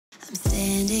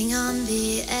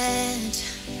the edge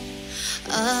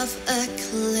of a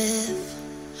cliff,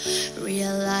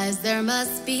 realize there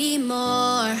must be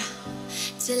more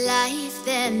to life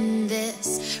than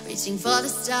this. Reaching for the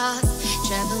stars,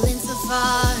 traveling so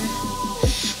far,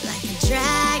 like a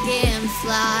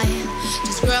dragonfly.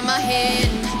 Just grab my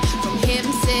hand from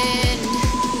heaven sent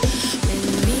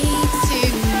with me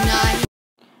tonight.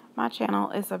 My channel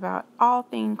is about all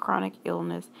things chronic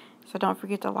illness, so don't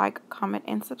forget to like, comment,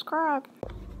 and subscribe.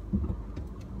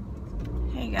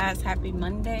 Hey guys, happy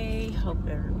Monday. Hope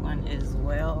everyone is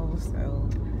well. So,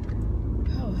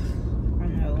 I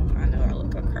know I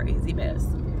look a crazy mess.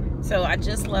 So I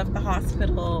just left the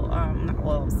hospital,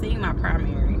 seeing my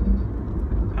primary.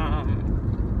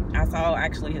 I saw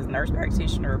actually his nurse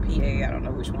practitioner or PA, I don't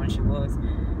know which one she was.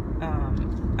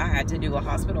 I had to do a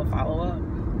hospital follow-up,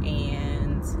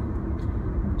 and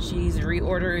she's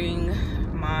reordering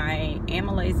my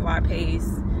amylase,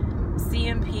 lipase,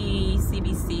 CMP,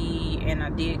 CBC, and I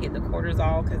did get the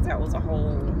cortisol because that was a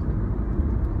whole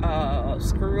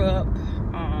screw up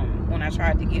when I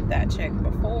tried to get that checked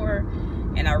before.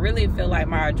 And I really feel like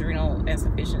my adrenal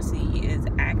insufficiency is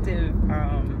active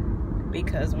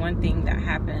because one thing that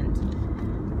happened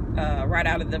right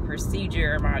out of the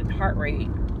procedure, my heart rate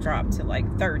dropped to like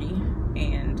 30,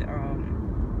 and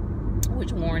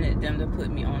which warranted them to put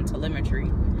me on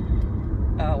telemetry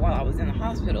while I was in the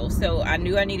hospital. So I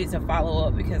knew I needed to follow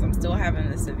up because I'm still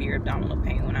having the severe abdominal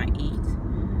pain when I eat.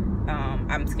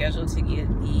 I'm scheduled to get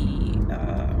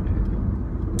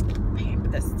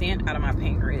the stent out of my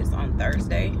pancreas on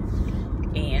Thursday,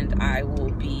 and I will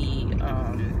be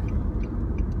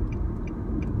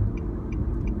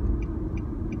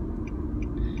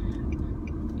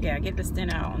I get the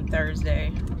stent out on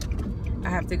Thursday. I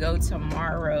have to go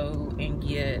tomorrow and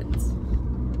get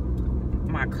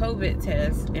my COVID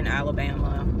test in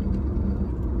Alabama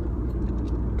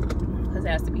because it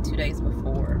has to be 2 days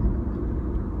before.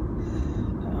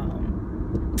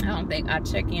 I don't think I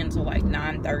check in until like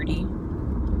 9:30,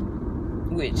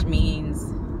 which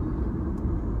means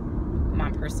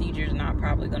my procedure is not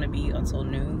probably going to be until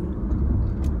noon.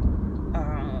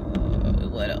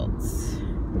 What else?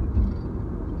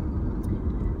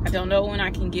 I don't know when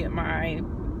I can get my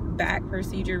back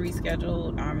procedure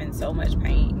rescheduled. I'm in so much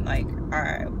pain. Like,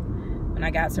 when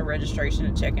I got to registration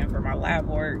and check in for my lab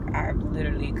work, I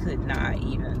literally could not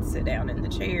even sit down in the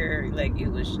chair. Like, it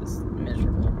was just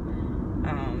miserable.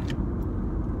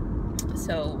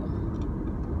 So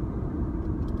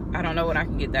I don't know when I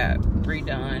can get that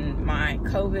redone. My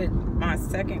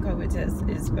second COVID test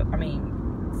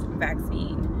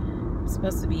vaccine is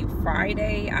supposed to be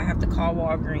Friday. I have to call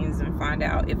Walgreens and find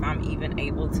out if I'm even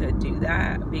able to do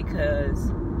that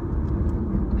because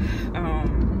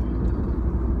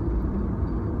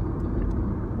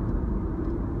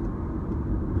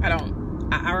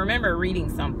I remember reading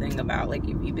something about like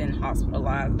if you've been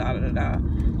hospitalized,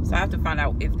 so I have to find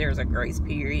out if there's a grace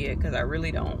period, because I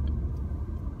really don't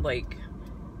like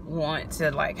want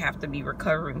to like have to be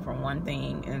recovering from one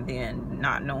thing and then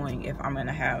not knowing if I'm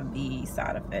gonna have the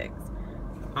side effects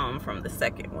from the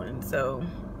second one. So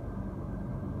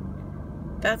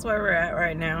that's where we're at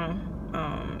right now.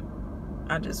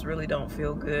 I just really don't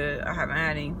feel good. I haven't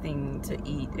had anything to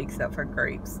eat except for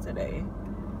grapes today,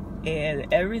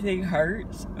 and everything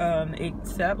hurts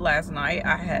except last night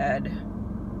I had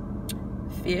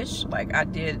fish. Like I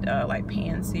did like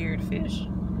pan-seared fish,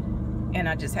 and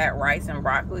I just had rice and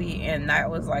broccoli, and that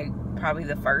was like probably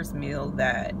the first meal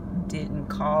that didn't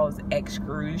cause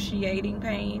excruciating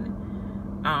pain.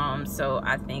 So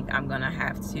I think I'm gonna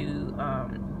have to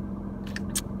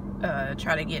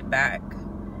try to get back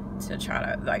to try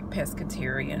to like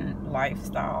pescatarian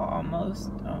lifestyle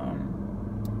almost,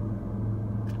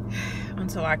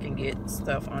 until I can get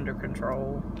stuff under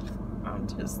control. I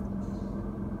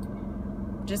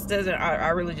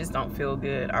really just don't feel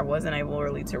good. I wasn't able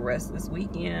really to rest this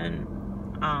weekend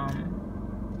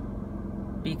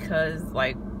because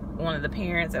like one of the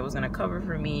parents that was going to cover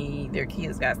for me, their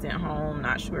kids got sent home,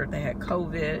 not sure if they had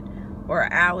COVID or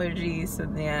allergies. So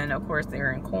then of course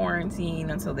they're in quarantine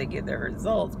until they get their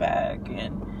results back,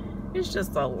 and it's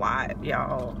just a lot,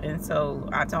 y'all. And so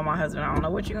I told my husband, I don't know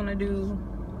what you're gonna do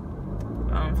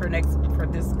for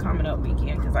this coming up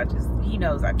weekend, because he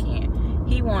knows I can't.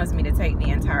 He wants me to take the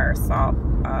entire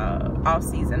off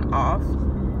season off,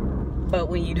 but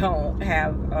when you don't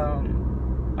have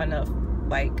enough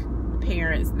like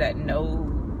parents that know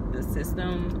the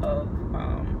system of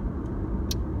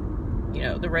you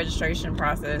know, the registration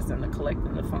process and the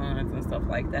collecting the funds and stuff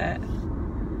like that,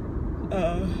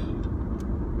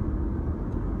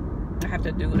 I have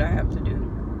to do what I have to do.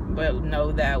 But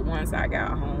know that once I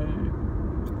got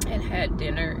home and had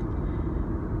dinner,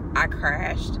 I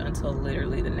crashed until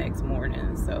literally the next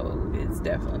morning. So it's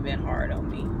definitely been hard on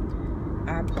me.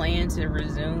 I plan to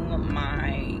resume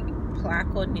my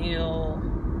Plaquenil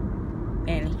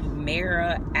and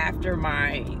Humira after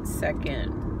my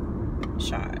second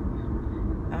shot.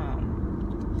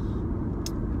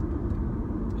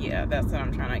 Yeah, that's what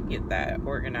I'm trying to get that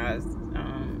organized,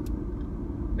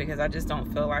 because I just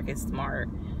don't feel like it's smart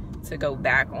to go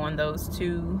back on those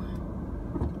two,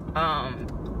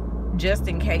 just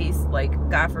in case, like,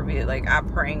 God forbid, like, I'm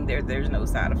praying there's no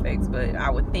side effects, but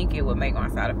I would think it would make my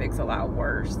side effects a lot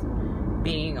worse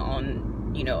being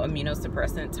on, you know,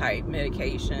 immunosuppressant type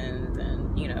medications.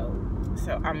 And, you know,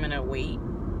 so I'm gonna wait,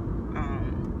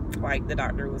 like the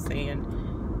doctor was saying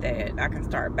that I can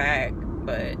start back,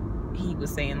 but he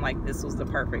was saying like this was the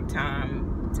perfect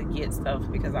time to get stuff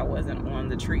because I wasn't on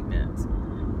the treatments.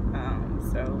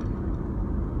 So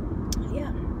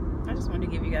yeah, I just wanted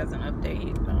to give you guys an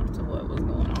update to what was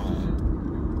going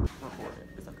on. Record it.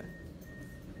 It's okay.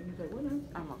 You say what now?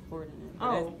 I'm recording it.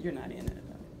 Oh, you're not in it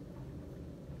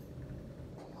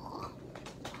though.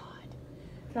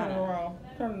 Turn around.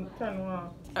 Turn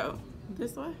around. Oh,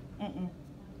 this way?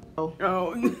 Oh.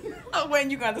 Oh, when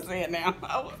you got to say it now?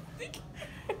 I was thinking.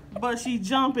 But she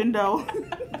jumping though. I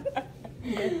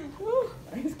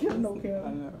ain't scared no camera.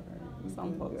 I know.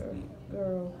 Some folks be.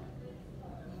 Girl.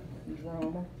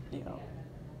 Drama. Yeah.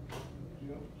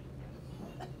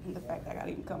 And the fact that I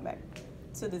gotta even come back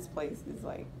to this place is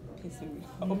like pissing me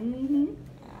off.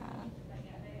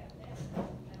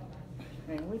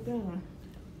 And we're done.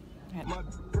 Hey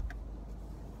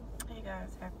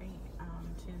guys, happy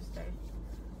Tuesday.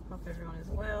 Hope everyone is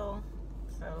well.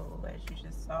 So as you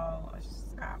just saw, I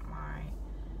just got my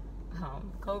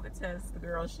COVID test. The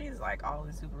girl, she's like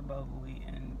always super bubbly,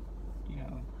 and you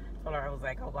know, told her I was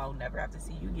like, oh, I'll never have to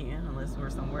see you again unless we're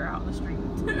somewhere out in the street.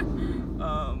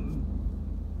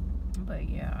 But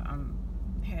yeah, I'm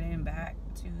heading back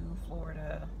to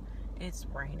Florida. It's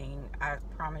raining. I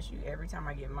promise you, every time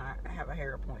I have a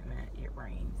hair appointment, it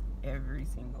rains every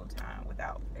single time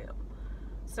without fail.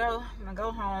 So I'm gonna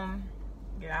go home,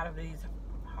 get out of these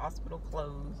hospital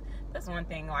clothes. That's one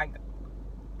thing, like,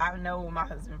 I know my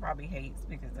husband probably hates,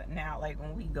 because now, like,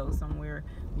 when we go somewhere,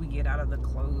 we get out of the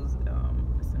clothes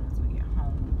as soon as we get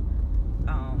home.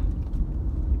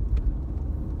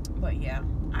 But yeah,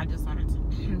 I just wanted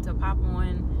to pop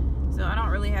on. So I don't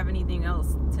really have anything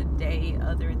else today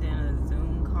other than a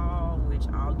Zoom call, which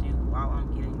I'll do while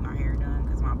I'm getting my hair done,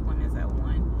 because my appointment's at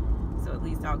 1. So at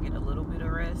least I'll get a little bit of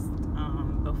rest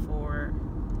before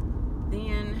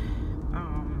then.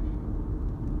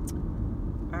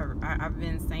 I've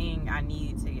been saying I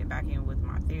need to get back in with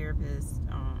my therapist,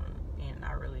 and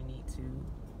I really need to,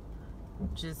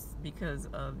 just because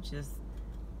of just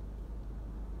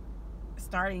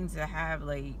starting to have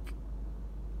like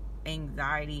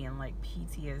anxiety and like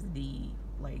PTSD,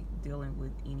 like dealing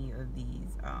with any of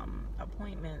these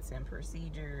appointments and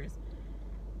procedures,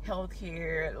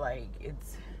 healthcare. Like,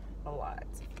 it's a lot.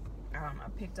 I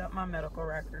picked up my medical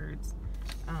records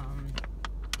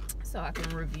so I can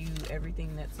review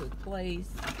everything that took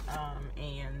place,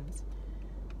 and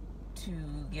to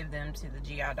give them to the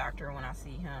GI doctor when I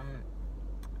see him.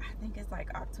 I think it's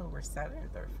like October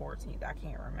 7th or 14th. I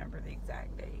can't remember the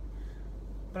exact date,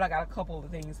 but I got a couple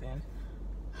of things in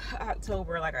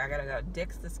October. Like, I gotta go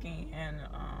DEXA scan.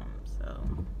 So,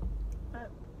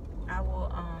 but I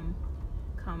will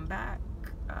come back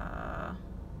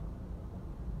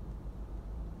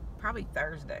probably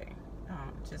Thursday.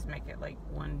 Just make it like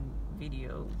one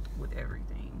video with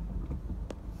everything.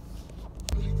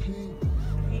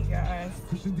 Hey guys,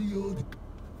 happy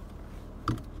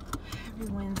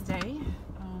Wednesday.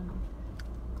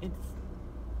 It's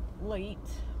late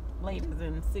as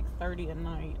in 6:30 at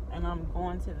night, and I'm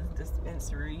going to the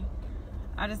dispensary.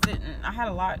 I had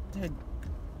a lot to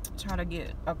try to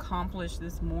get accomplished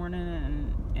this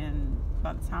morning, and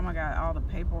by the time I got all the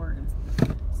paperwork and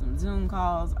some Zoom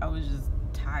calls, I was just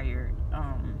tired,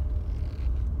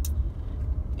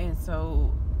 and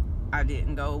so I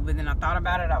didn't go. But then I thought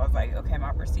about it. I was like, okay,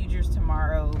 my procedure's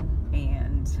tomorrow,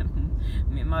 and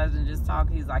me and my husband just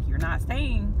talked. He's like, you're not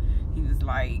staying. He was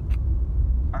like,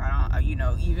 you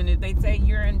know, even if they say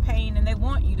you're in pain and they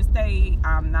want you to stay,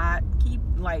 I'm not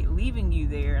leaving you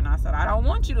there. And I said, I don't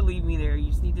want you to leave me there.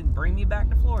 You just need to bring me back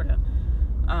to Florida.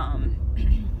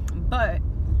 But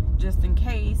just in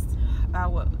case, I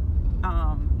would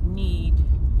need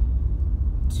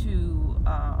to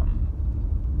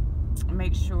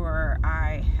make sure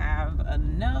I have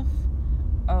enough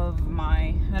of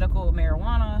my medical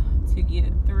marijuana to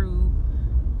get through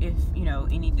if, you know,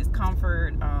 any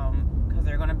discomfort, because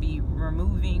they're going to be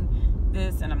removing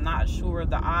this, and I'm not sure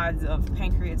the odds of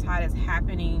pancreatitis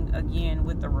happening again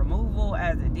with the removal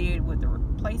as it did with the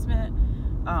replacement.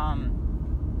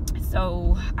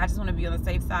 So I just want to be on the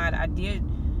safe side. I did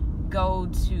go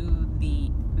to the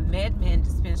MedMen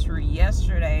dispensary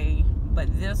yesterday, but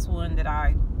this one that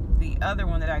the other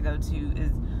one that I go to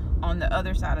is on the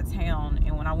other side of town.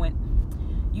 And when I went,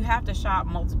 you have to shop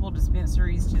multiple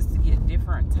dispensaries just to get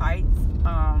different types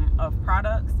of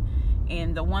products.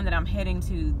 And the one that I'm heading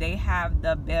to, they have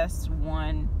the best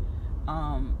one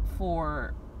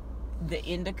for the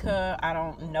indica. I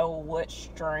don't know what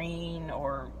strain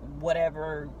or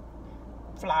whatever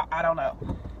flower, I don't know.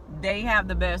 They have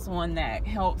the best one that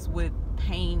helps with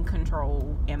pain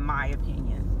control, in my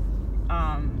opinion.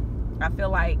 I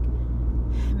feel like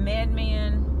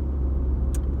MedMen,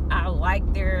 I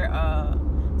like their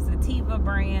sativa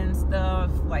brand stuff,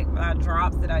 like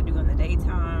drops that I do in the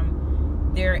daytime.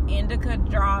 Their indica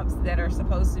drops that are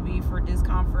supposed to be for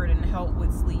discomfort and help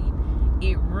with sleep,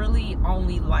 it really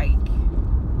only like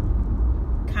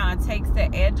kind of takes the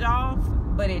edge off,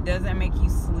 but it doesn't make you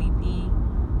sleepy.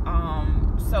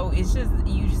 So it's just,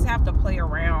 you just have to play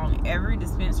around. Every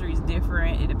dispensary is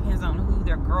different. It depends on who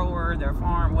their grower, their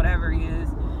farm, whatever it is.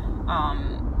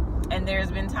 And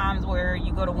there's been times where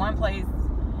you go to one place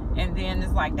and then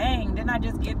it's like, dang, didn't I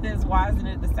just get this? Why isn't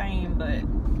it the same? But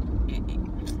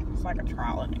it's like a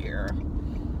trial and error.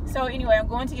 So anyway, I'm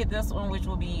going to get this one, which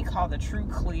will be called the True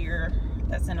Clear.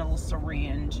 That's in a little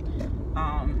syringe.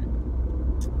 I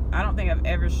don't think I've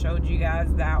ever showed you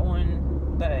guys that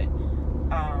one, but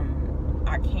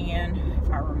I can,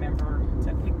 if I remember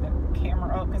to pick the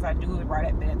camera up, because I do it right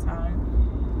at bedtime.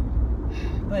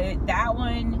 But that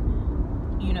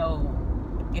one, you know,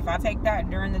 if I take that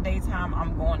during the daytime,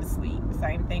 I'm going to sleep.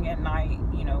 Same thing at night.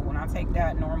 You know, when I take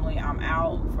that, normally I'm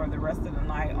out for the rest of the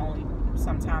night, only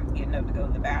sometimes getting up to go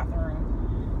to the bathroom.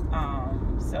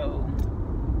 So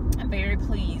I'm very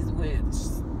pleased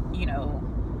with, you know,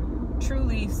 True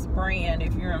Leaf's brand.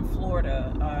 If you're in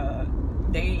Florida,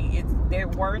 they're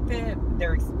worth it.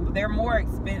 They're more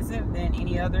expensive than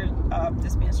any other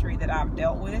dispensary that I've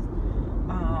dealt with,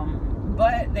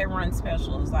 but they run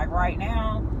specials. Like right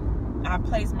now, I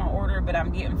placed my order, but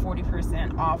I'm getting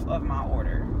 40% off of my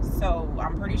order. So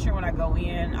I'm pretty sure when I go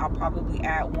in, I'll probably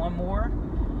add one more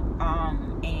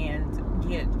and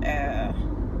get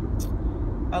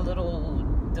a little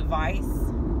device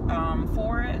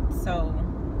for it, so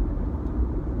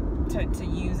to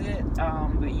use it.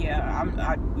 But yeah,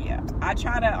 I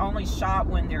try to only shop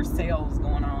when there's sales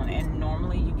going on, and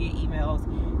normally you get emails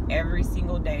every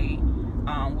single day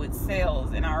with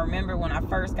sales. And I remember when I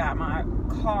first got my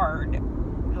card,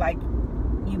 like,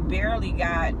 you barely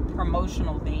got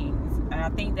promotional things, and I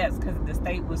think that's because the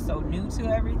state was so new to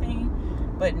everything.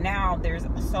 But now there's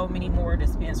so many more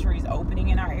dispensaries opening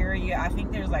in our area. I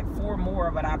think there's like 4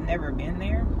 more, but I've never been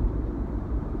there.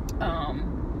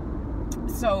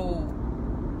 So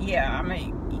yeah, I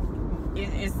mean,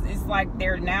 it's like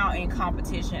they're now in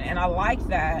competition, and I like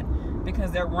that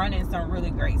because they're running some really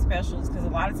great specials. Because a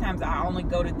lot of times I only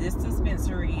go to this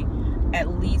dispensary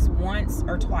at least once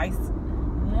or twice,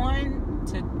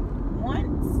 once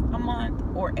a month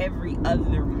or every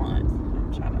other month.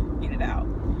 I'm trying to get it out,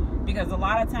 because a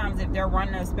lot of times if they're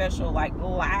running a special, like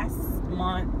last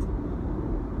month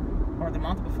or the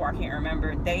month before, I can't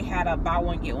remember, they had a buy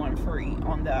one get one free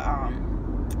on the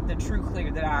True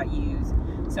Clear that I use.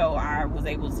 So I was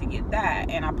able to get that,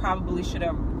 and I probably should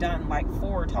have done like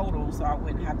 4 total so I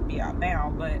wouldn't have to be out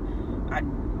now, but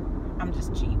I'm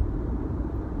just cheap.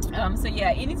 So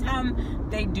yeah, anytime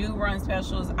they do run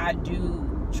specials, I do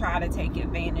try to take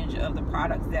advantage of the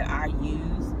products that I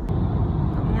use.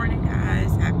 Good morning,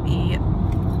 guys. Happy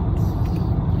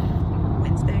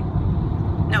Wednesday?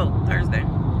 No, Thursday.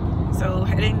 So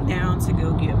heading down to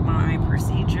go get my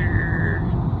procedure,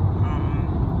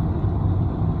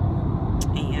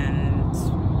 and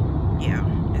yeah,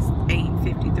 it's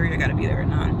 8:53. I gotta be there at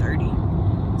 9:30.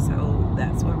 So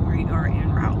that's what we are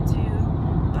en route to.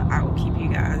 But I will keep you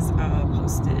guys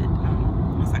posted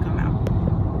once I come out.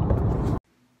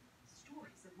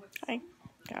 Hi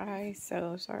guys.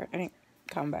 So sorry I didn't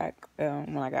come back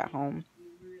when I got home.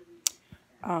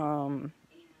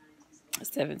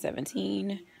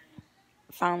 7:17.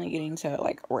 Finally getting to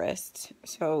like rest.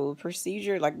 So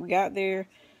procedure, like we got there,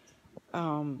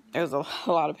 there was a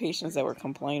lot of patients that were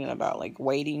complaining about like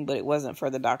waiting, but it wasn't for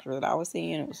the doctor that I was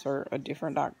seeing. It was for a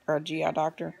different doctor, or a GI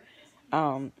doctor.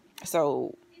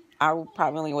 So I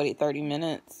probably only waited 30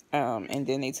 minutes, and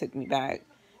then they took me back.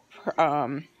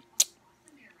 Only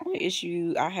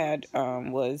issue I had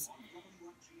was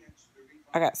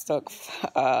I got stuck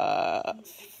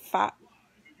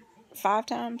 4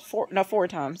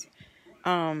 times.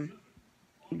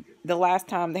 The last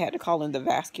time they had to call in the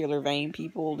vascular vein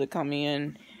people to come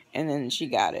in, and then she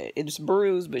got it. It was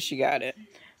bruised, but she got it.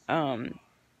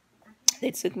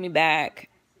 They took me back,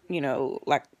 you know,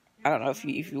 like, I don't know if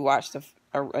you watched the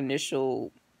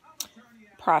initial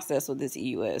process with this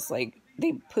EUS, like,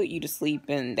 they put you to sleep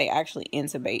and they actually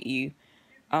intubate you.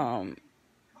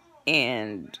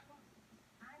 And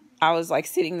I was like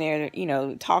sitting there, you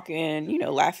know, talking, you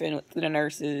know, laughing with the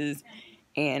nurses,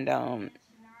 and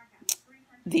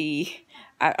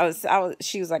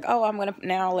she was like, oh, I'm gonna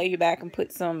now lay you back and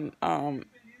put some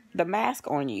the mask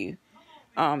on you.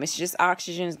 It's just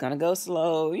oxygen, it's gonna go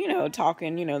slow, you know,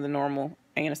 talking, you know, the normal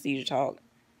anesthesia talk.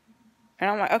 And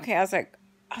I'm like, okay. I was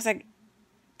like,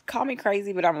 call me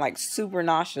crazy, but I'm like super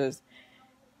nauseous.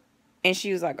 And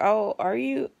she was like, oh, are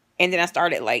you? And then I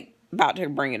started like about to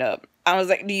bring it up. I was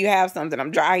like, do you have something?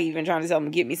 I'm dry heaving, trying to tell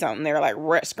them to get me something. They're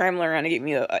like scrambling around to get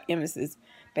me a emesis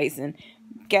basin.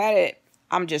 Got it.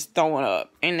 I'm just throwing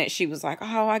up. And then she was like,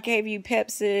 oh, I gave you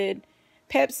Pepsid,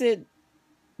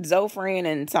 Zofran,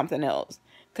 and something else.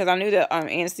 Because I knew the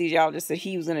anesthesiologist said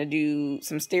he was going to do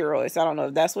some steroids. I don't know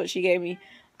if that's what she gave me.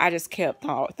 I just kept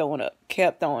throwing up.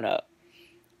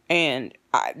 And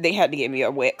they had to get me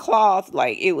a wet cloth.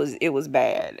 Like, it was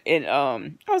bad. And I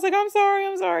was like, I'm sorry.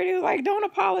 And he was like, don't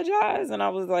apologize. And I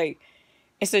was like,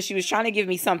 and so she was trying to give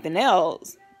me something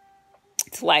else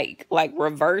to like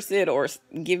reverse it, or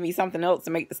give me something else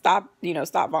to make the stop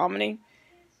vomiting.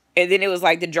 And then it was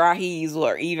like the dry heaves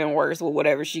were even worse with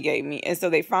whatever she gave me. And so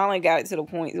they finally got it to the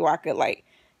point where I could like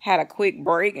had a quick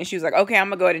break, and she was like, okay, I'm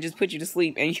gonna go ahead and just put you to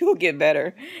sleep and you'll get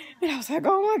better. And I was like,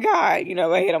 oh my God, you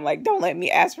know, I'm like, don't let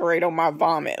me aspirate on my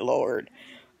vomit, Lord.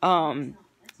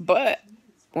 But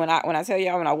when I tell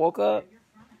y'all, when I woke up,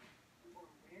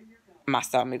 my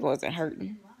stomach wasn't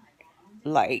hurting.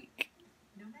 Like,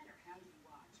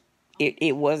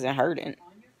 it wasn't hurting.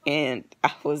 And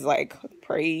I was like,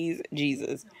 praise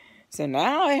Jesus. So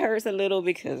now it hurts a little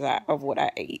because of what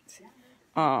I ate.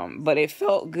 But it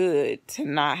felt good to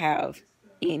not have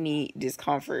any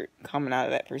discomfort coming out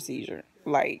of that procedure.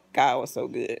 Like, God was so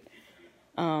good.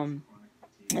 And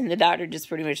the doctor just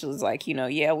pretty much was like, you know,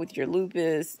 yeah, with your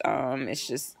lupus, it's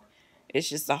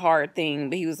just a hard thing.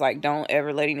 But he was like, don't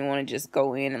ever let anyone just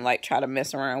go in and like try to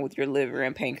mess around with your liver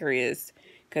and pancreas.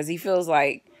 Because he feels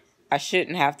like I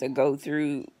shouldn't have to go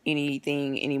through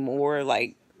anything anymore.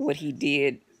 Like, what he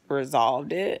did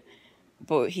resolved it.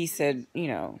 But he said, you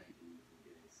know,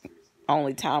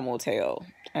 only time will tell.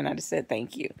 And I just said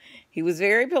thank you. He was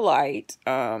very polite,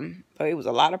 but it was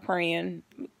a lot of praying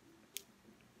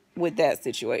with that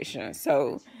situation.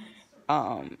 So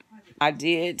I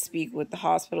did speak with the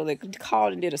hospital. They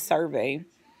called and did a survey,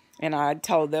 and I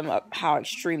told them how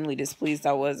extremely displeased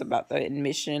I was about the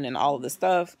admission and all of the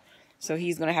stuff. So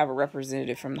he's going to have a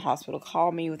representative from the hospital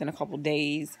call me within a couple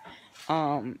days.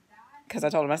 Because I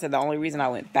told him, I said, the only reason I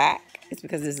went back is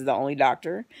because this is the only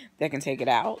doctor that can take it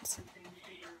out.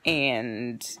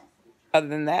 And other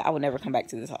than that, I would never come back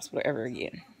to this hospital ever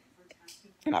again.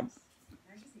 And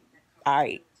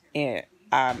I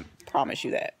promise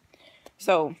you that.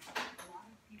 So,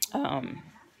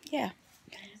 yeah.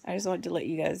 I just wanted to let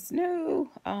you guys know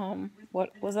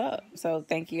what was up. So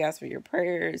thank you guys for your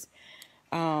prayers.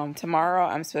 Tomorrow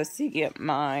I'm supposed to get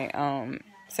my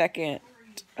second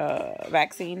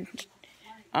vaccine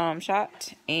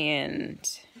shot, and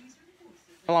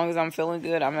as long as I'm feeling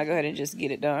good, I'm gonna go ahead and just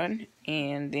get it done,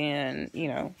 and then, you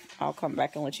know, I'll come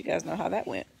back and let you guys know how that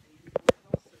went.